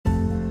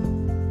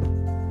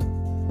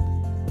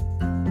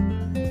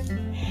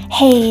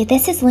Hey,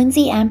 this is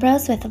Lindsay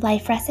Ambrose with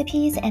Life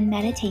Recipes and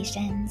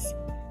Meditations.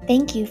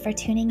 Thank you for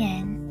tuning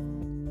in.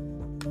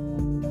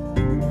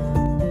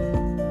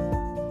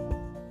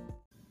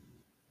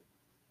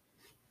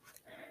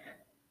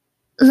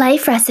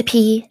 Life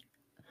recipe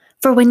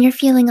for when you're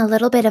feeling a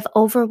little bit of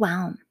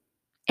overwhelm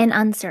and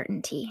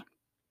uncertainty.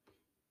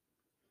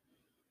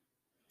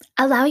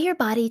 Allow your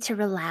body to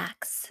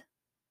relax.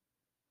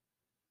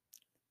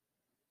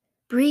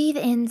 Breathe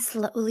in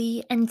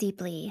slowly and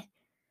deeply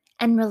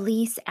and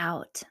release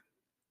out.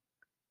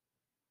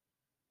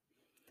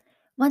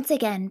 Once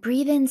again,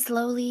 breathe in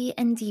slowly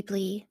and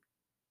deeply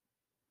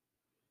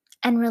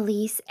and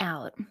release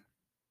out.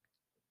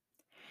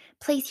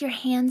 Place your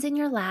hands in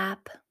your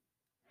lap,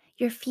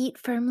 your feet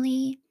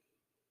firmly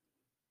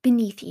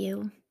beneath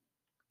you,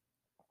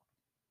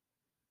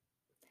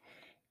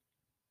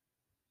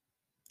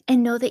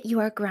 and know that you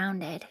are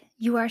grounded,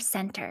 you are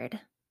centered,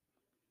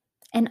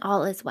 and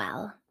all is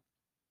well.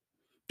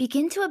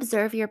 Begin to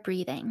observe your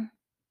breathing.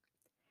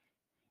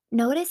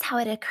 Notice how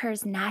it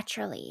occurs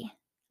naturally,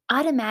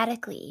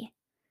 automatically,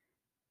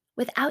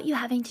 without you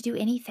having to do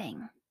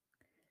anything.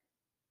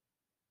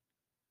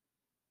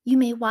 You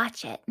may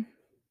watch it,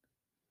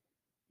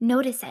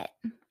 notice it,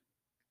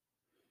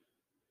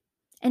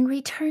 and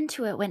return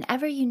to it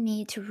whenever you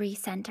need to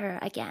recenter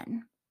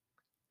again.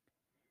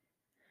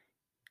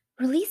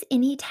 Release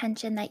any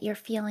tension that you're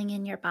feeling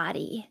in your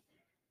body,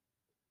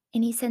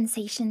 any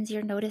sensations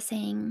you're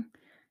noticing.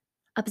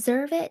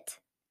 Observe it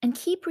and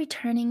keep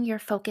returning your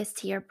focus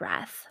to your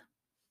breath.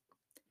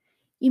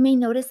 You may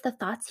notice the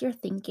thoughts you're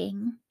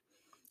thinking,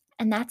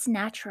 and that's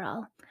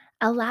natural.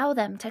 Allow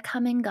them to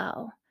come and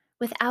go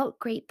without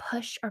great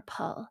push or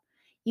pull.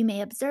 You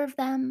may observe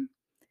them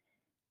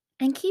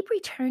and keep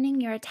returning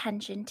your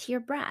attention to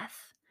your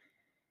breath.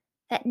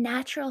 That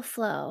natural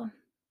flow,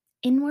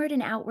 inward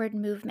and outward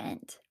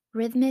movement,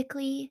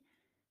 rhythmically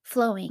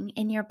flowing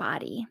in your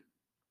body.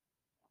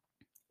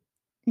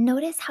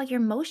 Notice how you're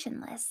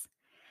motionless,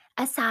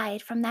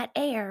 aside from that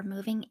air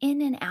moving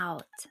in and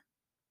out.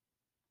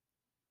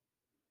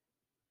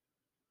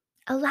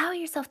 Allow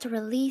yourself to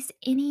release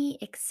any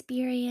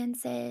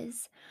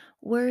experiences,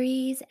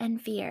 worries, and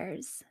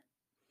fears,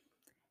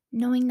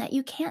 knowing that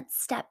you can't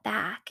step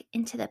back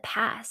into the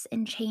past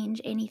and change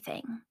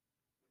anything.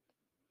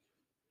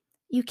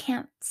 You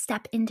can't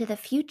step into the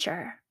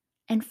future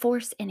and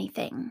force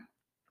anything.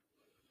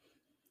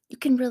 You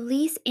can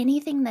release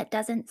anything that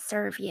doesn't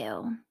serve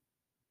you,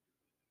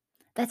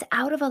 that's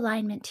out of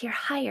alignment to your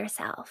higher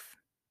self,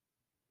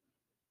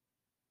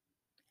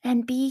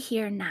 and be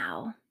here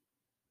now.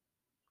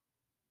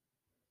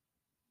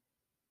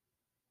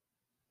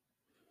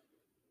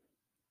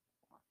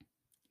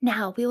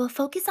 Now, we will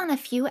focus on a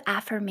few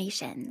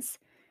affirmations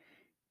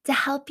to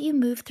help you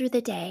move through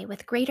the day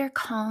with greater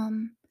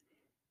calm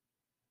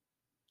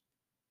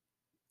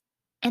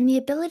and the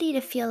ability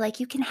to feel like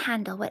you can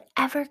handle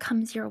whatever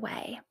comes your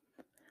way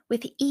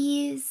with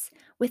ease,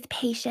 with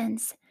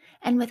patience,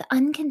 and with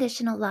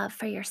unconditional love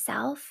for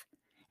yourself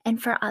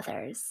and for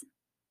others.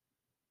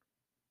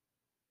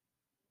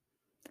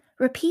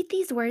 Repeat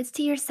these words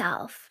to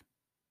yourself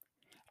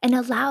and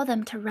allow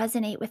them to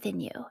resonate within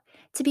you,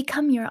 to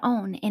become your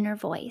own inner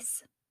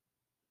voice.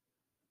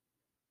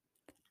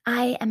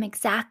 I am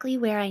exactly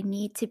where I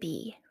need to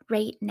be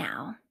right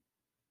now.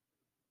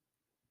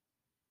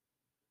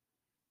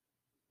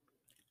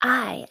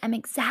 I am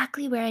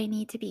exactly where I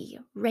need to be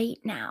right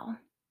now.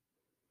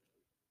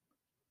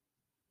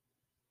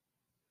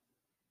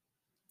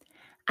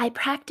 I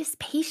practice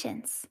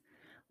patience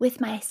with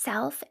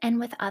myself and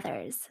with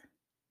others,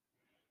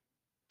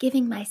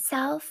 giving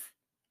myself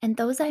and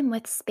those I'm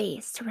with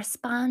space to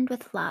respond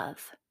with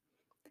love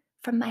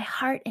from my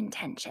heart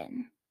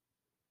intention,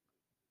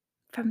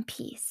 from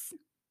peace.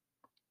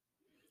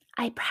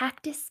 I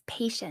practice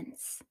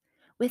patience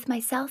with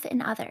myself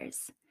and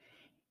others,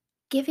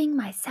 giving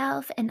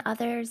myself and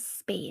others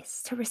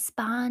space to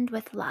respond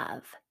with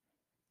love,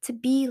 to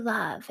be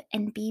love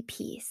and be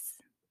peace.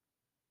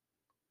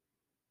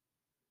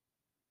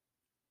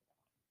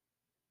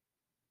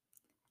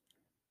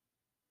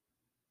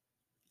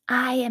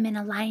 I am in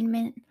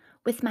alignment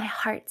with my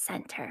heart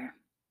center,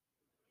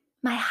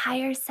 my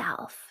higher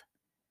self.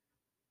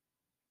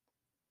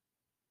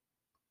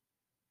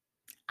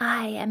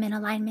 I am in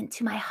alignment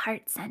to my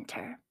heart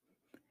center,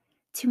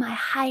 to my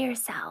higher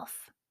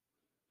self.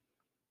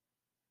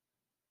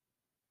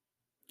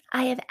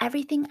 I have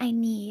everything I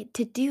need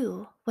to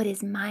do what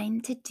is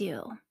mine to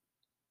do.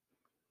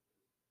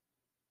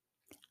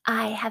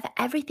 I have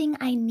everything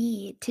I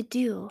need to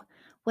do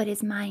what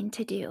is mine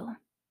to do.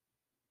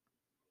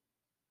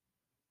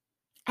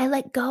 I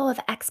let go of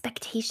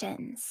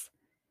expectations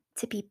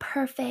to be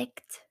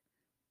perfect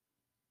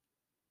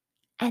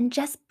and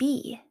just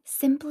be,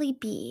 simply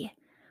be,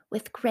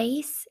 with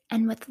grace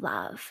and with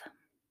love.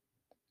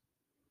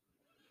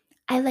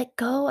 I let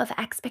go of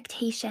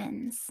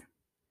expectations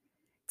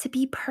to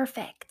be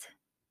perfect,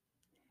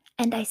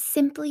 and I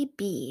simply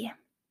be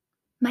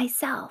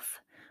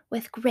myself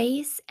with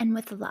grace and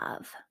with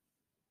love.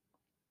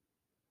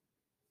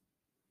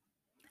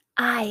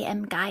 I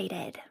am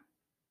guided.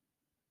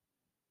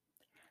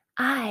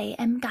 I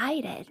am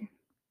guided.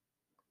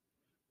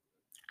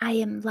 I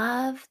am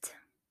loved.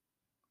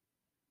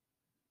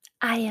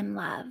 I am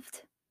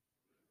loved.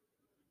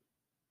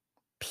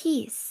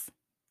 Peace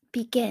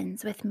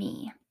begins with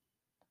me.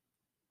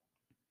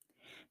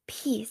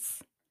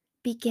 Peace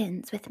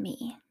begins with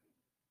me.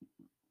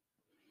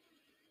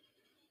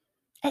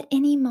 At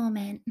any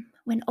moment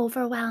when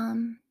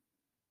overwhelm,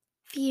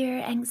 fear,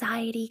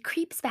 anxiety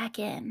creeps back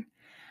in,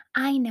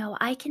 I know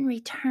I can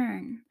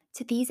return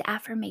to these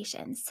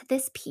affirmations, to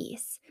this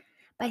peace,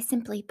 by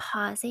simply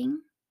pausing,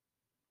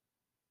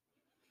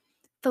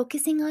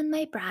 focusing on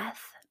my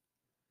breath,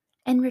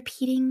 and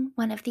repeating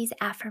one of these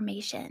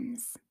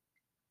affirmations.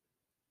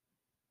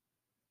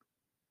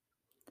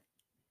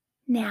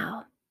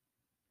 Now,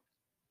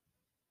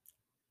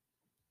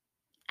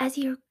 as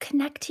you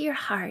connect to your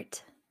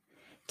heart,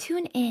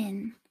 tune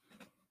in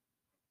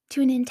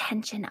to an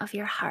intention of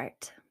your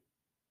heart.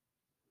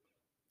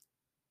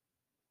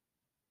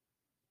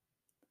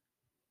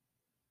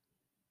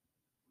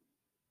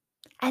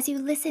 As you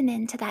listen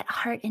into that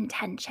heart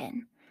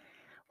intention,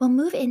 we'll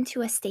move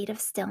into a state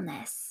of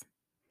stillness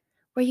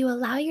where you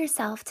allow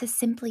yourself to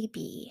simply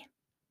be.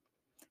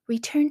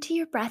 Return to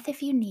your breath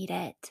if you need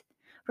it,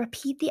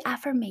 repeat the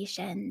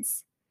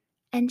affirmations,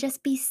 and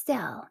just be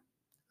still.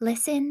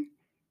 Listen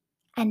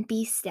and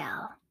be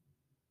still.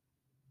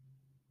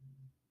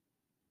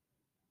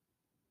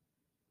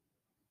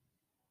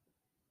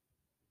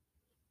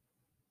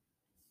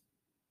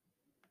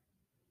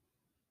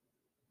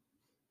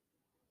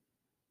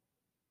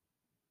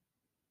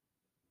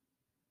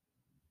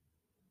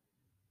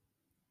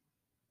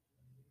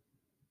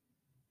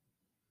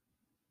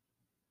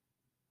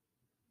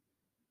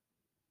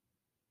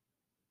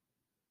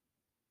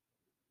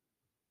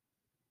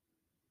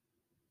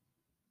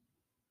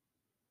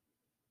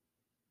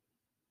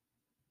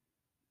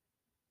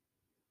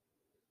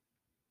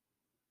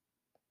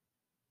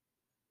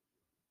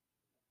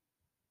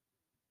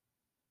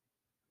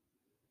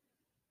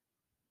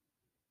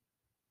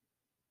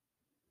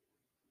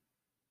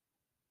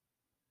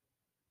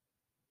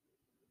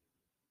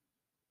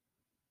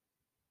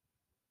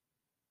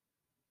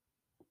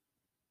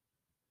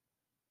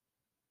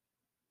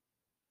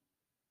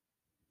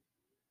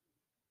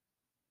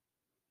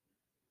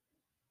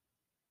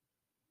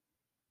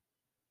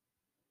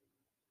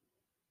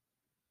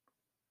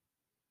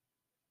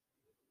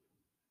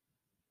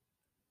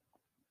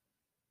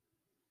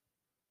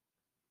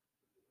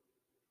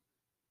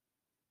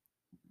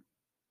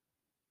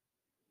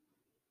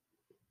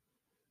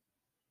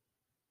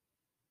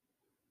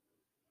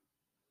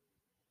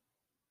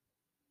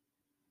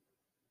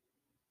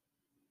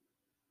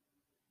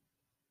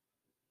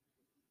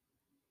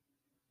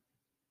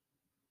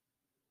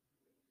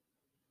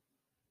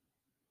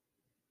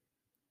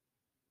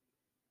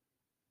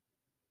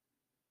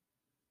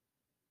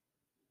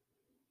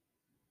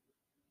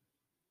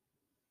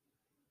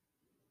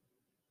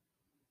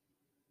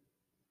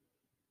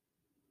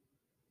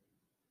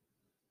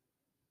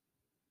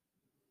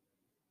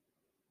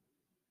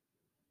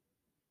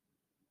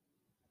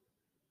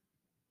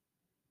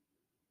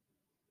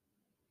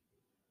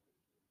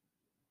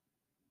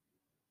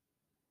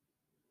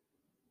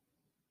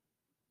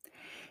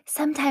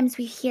 Sometimes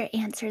we hear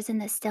answers in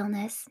the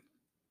stillness,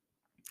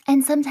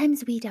 and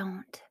sometimes we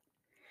don't.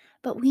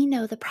 But we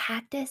know the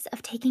practice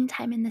of taking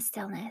time in the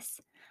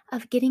stillness,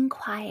 of getting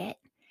quiet,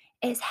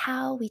 is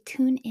how we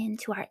tune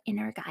into our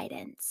inner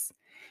guidance,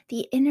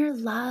 the inner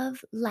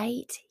love,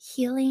 light,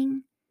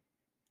 healing,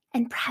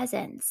 and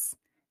presence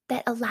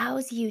that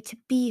allows you to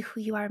be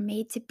who you are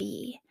made to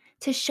be,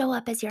 to show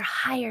up as your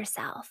higher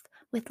self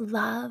with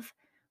love,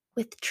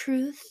 with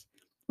truth,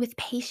 with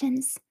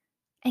patience,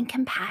 and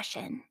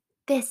compassion.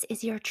 This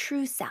is your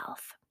true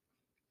self.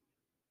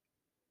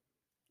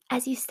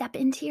 As you step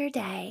into your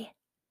day,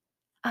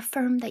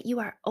 affirm that you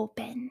are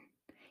open,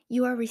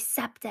 you are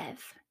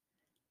receptive,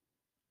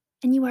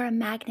 and you are a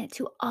magnet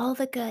to all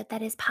the good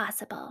that is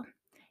possible.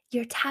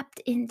 You're tapped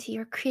into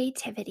your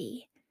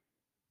creativity,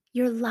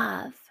 your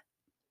love,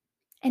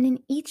 and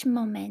in each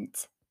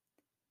moment,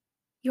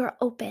 you're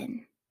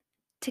open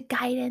to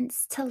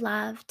guidance, to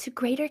love, to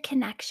greater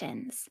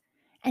connections,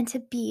 and to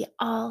be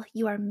all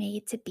you are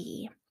made to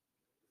be.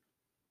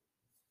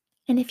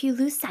 And if you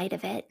lose sight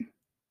of it,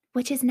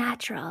 which is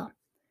natural,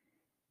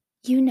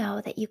 you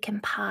know that you can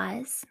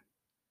pause,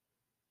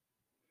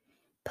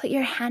 put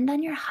your hand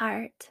on your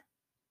heart,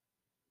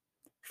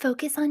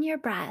 focus on your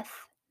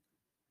breath,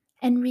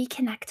 and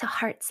reconnect to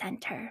heart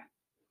center.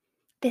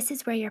 This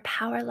is where your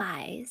power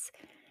lies,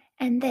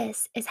 and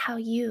this is how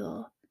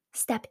you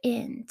step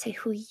into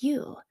who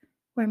you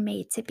were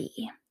made to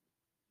be.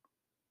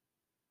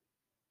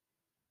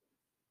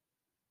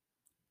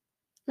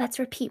 Let's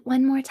repeat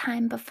one more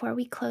time before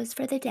we close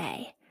for the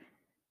day.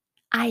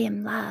 I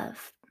am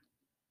love.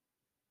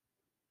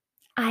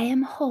 I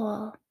am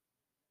whole.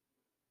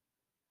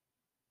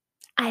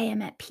 I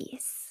am at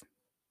peace.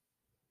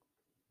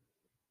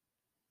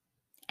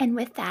 And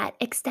with that,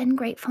 extend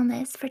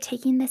gratefulness for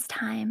taking this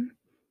time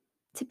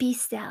to be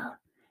still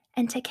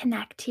and to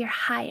connect to your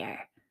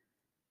higher,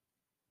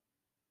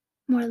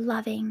 more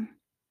loving,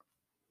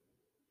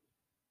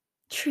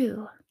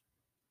 true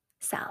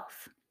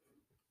self.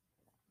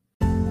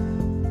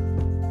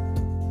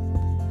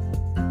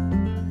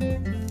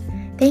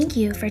 Thank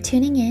you for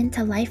tuning in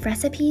to Life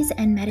Recipes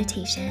and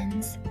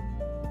Meditations.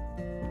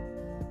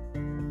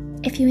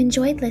 If you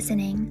enjoyed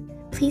listening,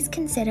 please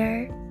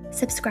consider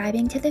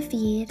subscribing to the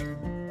feed,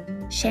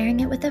 sharing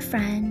it with a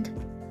friend,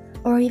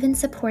 or even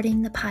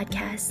supporting the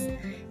podcast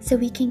so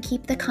we can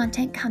keep the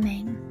content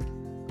coming.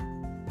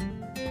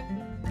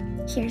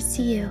 Here's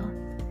to you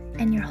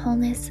and your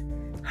wholeness,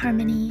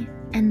 harmony,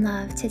 and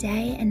love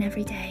today and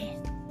every day.